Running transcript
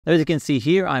As you can see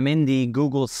here, I'm in the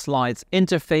Google Slides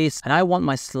interface, and I want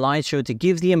my slideshow to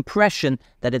give the impression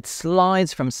that it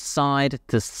slides from side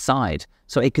to side,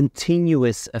 so a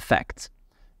continuous effect.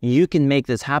 You can make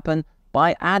this happen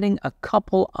by adding a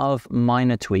couple of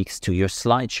minor tweaks to your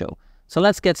slideshow. So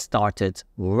let's get started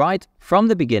right from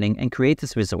the beginning and create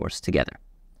this resource together.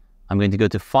 I'm going to go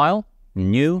to File,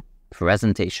 New,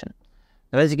 Presentation.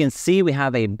 Now, as you can see, we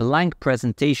have a blank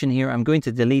presentation here. I'm going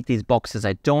to delete these boxes.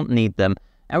 I don't need them.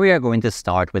 And we are going to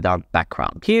start with our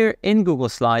background. Here in Google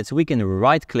Slides, we can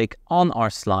right-click on our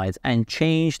slides and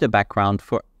change the background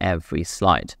for every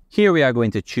slide. Here we are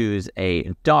going to choose a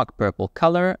dark purple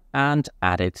color and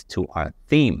add it to our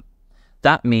theme.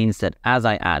 That means that as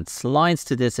I add slides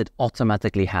to this, it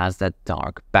automatically has that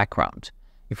dark background.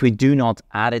 If we do not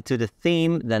add it to the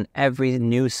theme, then every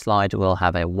new slide will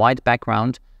have a white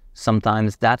background.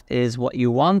 Sometimes that is what you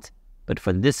want, but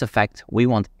for this effect, we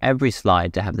want every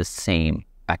slide to have the same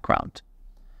background.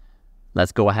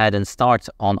 Let's go ahead and start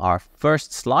on our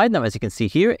first slide. Now, as you can see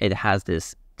here, it has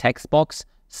this text box,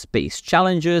 space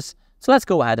challenges. So let's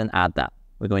go ahead and add that.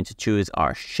 We're going to choose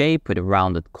our shape with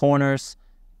rounded corners,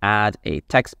 add a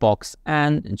text box,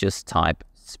 and just type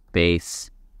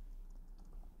space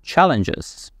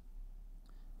challenges.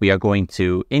 We are going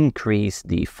to increase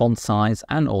the font size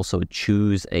and also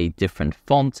choose a different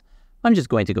font. I'm just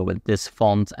going to go with this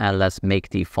font, and let's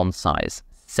make the font size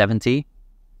 70.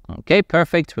 Okay,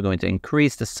 perfect. We're going to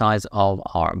increase the size of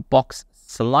our box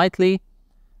slightly.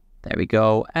 There we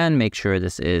go. And make sure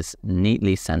this is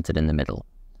neatly centered in the middle.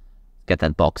 Get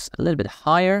that box a little bit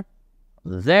higher.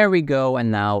 There we go.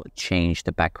 And now change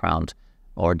the background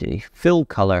or the fill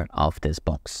color of this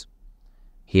box.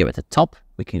 Here at the top,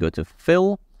 we can go to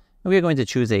Fill. And we're going to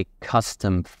choose a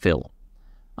custom fill.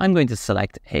 I'm going to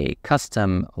select a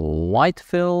custom white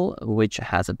fill, which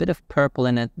has a bit of purple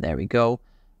in it. There we go.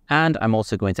 And I'm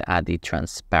also going to add the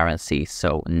transparency.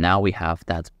 So now we have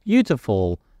that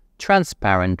beautiful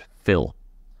transparent fill.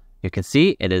 You can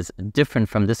see it is different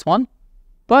from this one,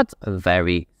 but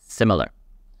very similar.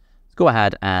 Let's go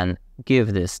ahead and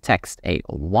give this text a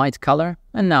white color.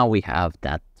 And now we have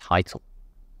that title.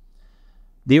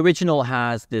 The original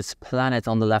has this planet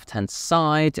on the left-hand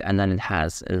side, and then it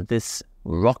has this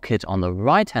rocket on the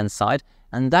right-hand side.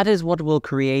 And that is what will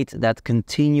create that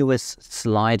continuous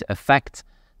slide effect.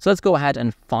 So let's go ahead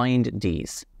and find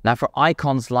these. Now for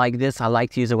icons like this, I like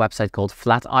to use a website called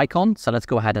Flat Icon. So let's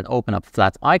go ahead and open up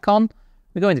Flat Icon.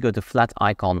 We're going to go to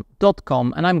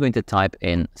flaticon.com and I'm going to type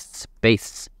in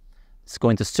space. It's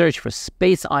going to search for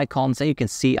space icons, and you can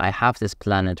see I have this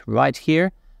planet right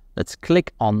here. Let's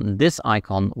click on this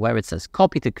icon where it says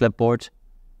copy to clipboard.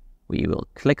 We will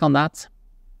click on that,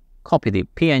 copy the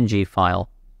PNG file,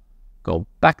 go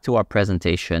back to our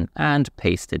presentation and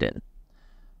paste it in.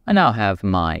 I now have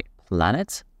my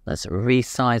planet. Let's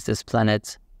resize this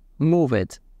planet, move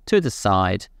it to the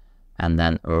side, and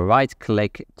then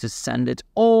right-click to send it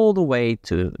all the way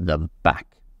to the back.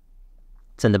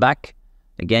 It's in the back.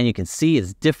 Again, you can see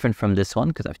it's different from this one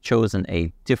because I've chosen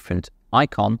a different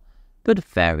icon, but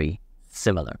very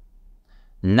similar.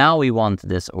 Now we want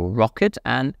this rocket,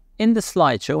 and in the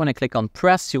slideshow, when I click on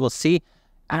press, you will see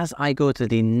as I go to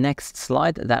the next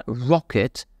slide, that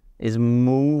rocket is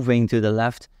moving to the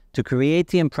left to create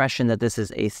the impression that this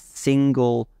is a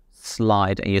single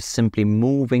slide and you're simply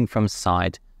moving from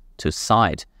side to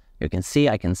side. You can see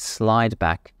I can slide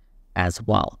back as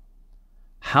well.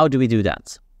 How do we do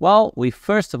that? Well, we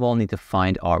first of all need to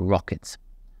find our rocket.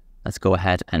 Let's go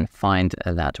ahead and find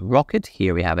that rocket.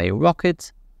 Here we have a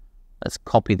rocket. Let's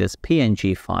copy this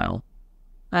PNG file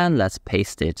and let's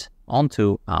paste it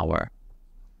onto our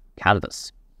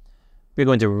canvas. We're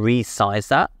going to resize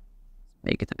that,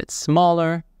 make it a bit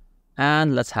smaller,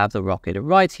 and let's have the rocket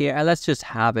right here, and let's just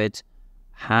have it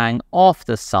hang off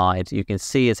the side. You can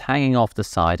see it's hanging off the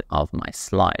side of my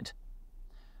slide.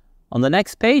 On the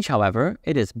next page, however,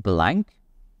 it is blank.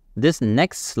 This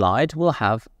next slide will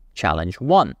have challenge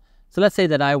 1. So let's say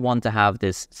that I want to have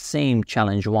this same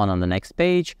challenge 1 on the next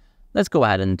page. Let's go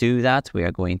ahead and do that. We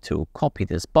are going to copy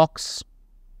this box,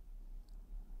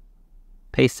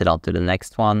 paste it onto the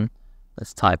next one.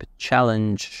 Let's type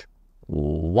challenge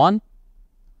 1.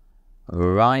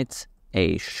 Write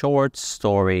a short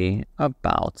story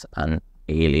about an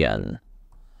alien.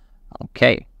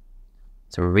 Okay,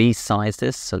 so resize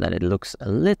this so that it looks a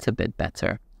little bit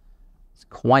better. It's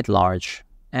quite large.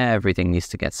 Everything needs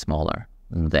to get smaller.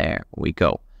 There we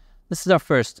go. This is our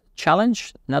first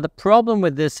challenge. Now the problem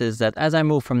with this is that as I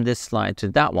move from this slide to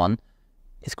that one,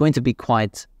 it's going to be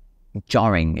quite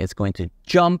jarring. It's going to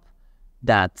jump.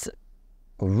 That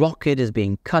rocket is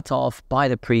being cut off by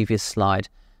the previous slide.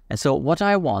 And so what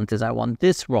I want is I want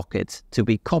this rocket to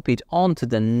be copied onto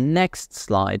the next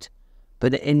slide,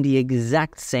 but in the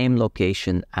exact same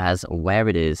location as where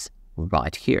it is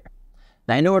right here.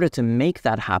 Now, in order to make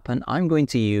that happen, I'm going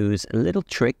to use a little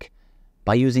trick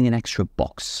by using an extra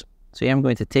box. So here I'm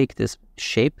going to take this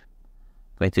shape,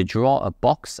 I'm going to draw a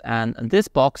box, and this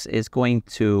box is going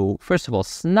to, first of all,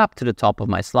 snap to the top of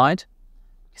my slide.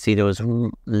 See those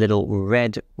little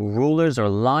red rulers or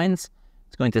lines?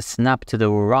 It's going to snap to the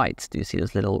right. Do you see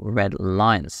those little red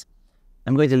lines?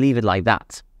 I'm going to leave it like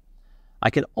that. I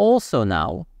can also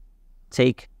now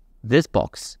take this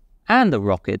box and the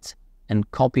rocket and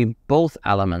copy both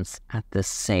elements at the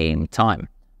same time.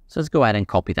 So let's go ahead and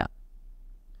copy that.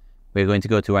 We're going to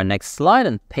go to our next slide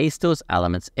and paste those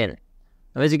elements in.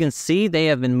 Now, as you can see, they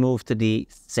have been moved to the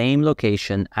same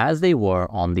location as they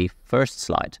were on the first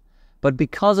slide. But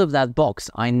because of that box,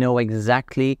 I know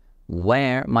exactly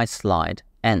where my slide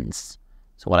ends.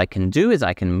 So what I can do is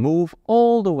I can move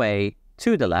all the way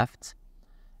to the left,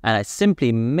 and I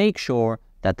simply make sure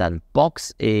that that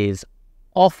box is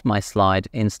off my slide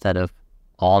instead of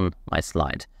on my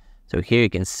slide. So here you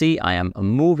can see I am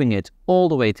moving it all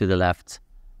the way to the left.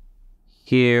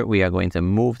 Here we are going to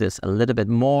move this a little bit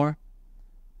more,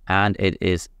 and it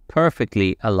is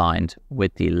perfectly aligned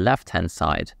with the left-hand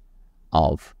side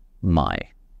of my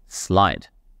slide.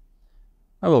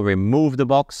 I will remove the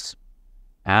box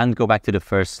and go back to the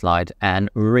first slide and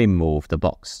remove the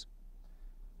box.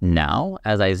 Now,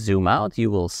 as I zoom out,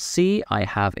 you will see I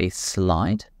have a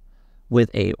slide with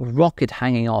a rocket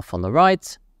hanging off on the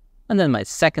right, and then my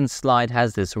second slide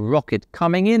has this rocket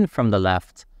coming in from the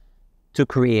left to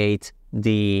create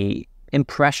the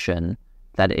impression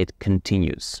that it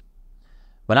continues.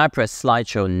 When I press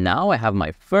slideshow now, I have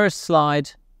my first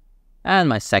slide and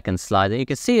my second slide, and you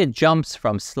can see it jumps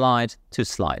from slide to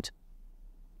slide.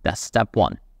 That's step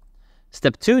one.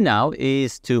 Step two now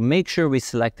is to make sure we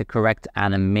select the correct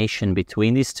animation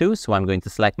between these two. So I'm going to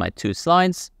select my two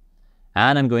slides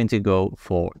and I'm going to go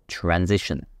for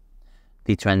transition.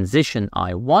 The transition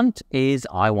I want is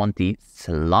the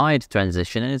slide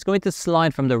transition, and it's going to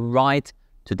slide from the right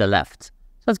to the left.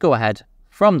 So let's go ahead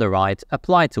from the right,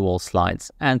 apply to all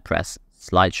slides and press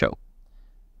slideshow.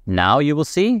 Now you will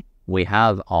see we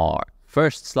have our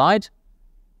first slide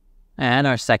and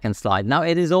our second slide. Now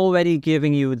it is already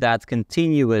giving you that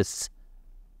continuous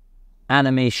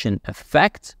animation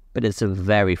effect, but it's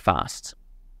very fast.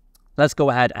 Let's go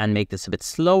ahead and make this a bit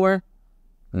slower,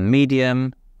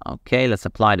 medium. Okay, let's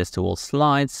apply this to all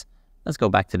slides. Let's go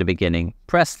back to the beginning,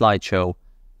 press slideshow,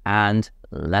 and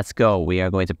let's go. We are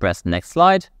going to press next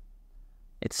slide.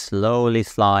 It slowly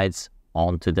slides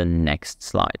onto the next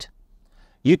slide.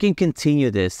 You can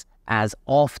continue this as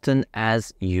often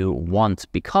as you want,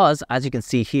 because as you can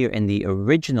see here in the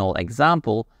original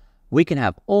example, we can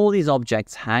have all these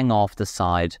objects hang off the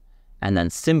side, and then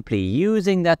simply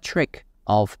using that trick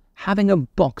of having a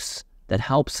box that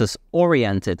helps us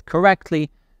orient it correctly,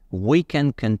 we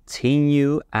can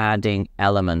continue adding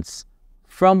elements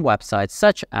from websites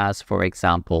such as, for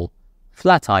example,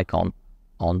 flat icon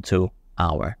onto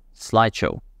our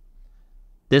slideshow.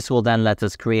 This will then let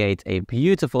us create a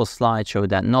beautiful slideshow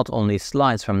that not only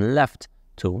slides from left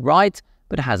to right,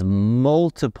 but has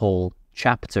multiple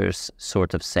chapters,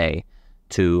 sort of say,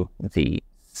 to the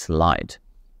slide.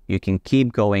 You can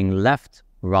keep going left,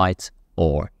 right,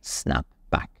 or snap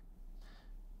back.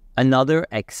 Another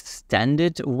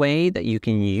extended way that you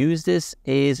can use this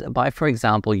is by, for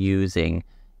example, using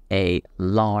a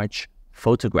large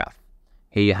photograph.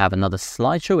 Here you have another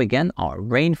slideshow, again, our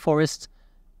rainforest,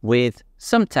 with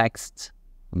some text,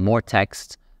 more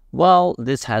text. Well,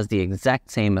 this has the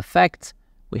exact same effect.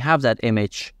 We have that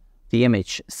image. The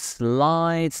image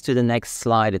slides to the next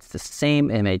slide. It's the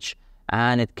same image,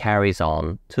 and it carries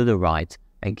on to the right.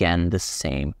 Again, the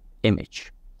same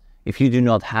image. If you do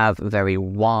not have very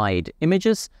wide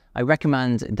images, I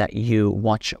recommend that you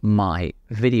watch my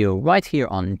video right here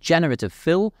on generative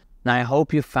fill. Now, I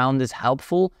hope you found this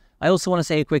helpful. I also want to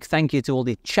say a quick thank you to all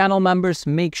the channel members.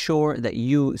 Make sure that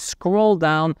you scroll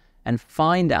down and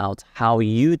find out how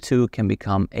you too can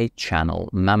become a channel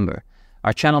member.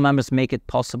 Our channel members make it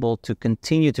possible to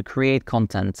continue to create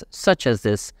content such as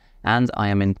this, and I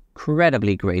am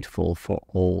incredibly grateful for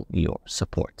all your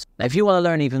support. Now, if you want to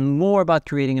learn even more about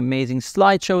creating amazing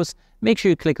slideshows, make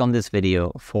sure you click on this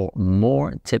video for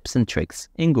more tips and tricks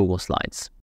in Google Slides.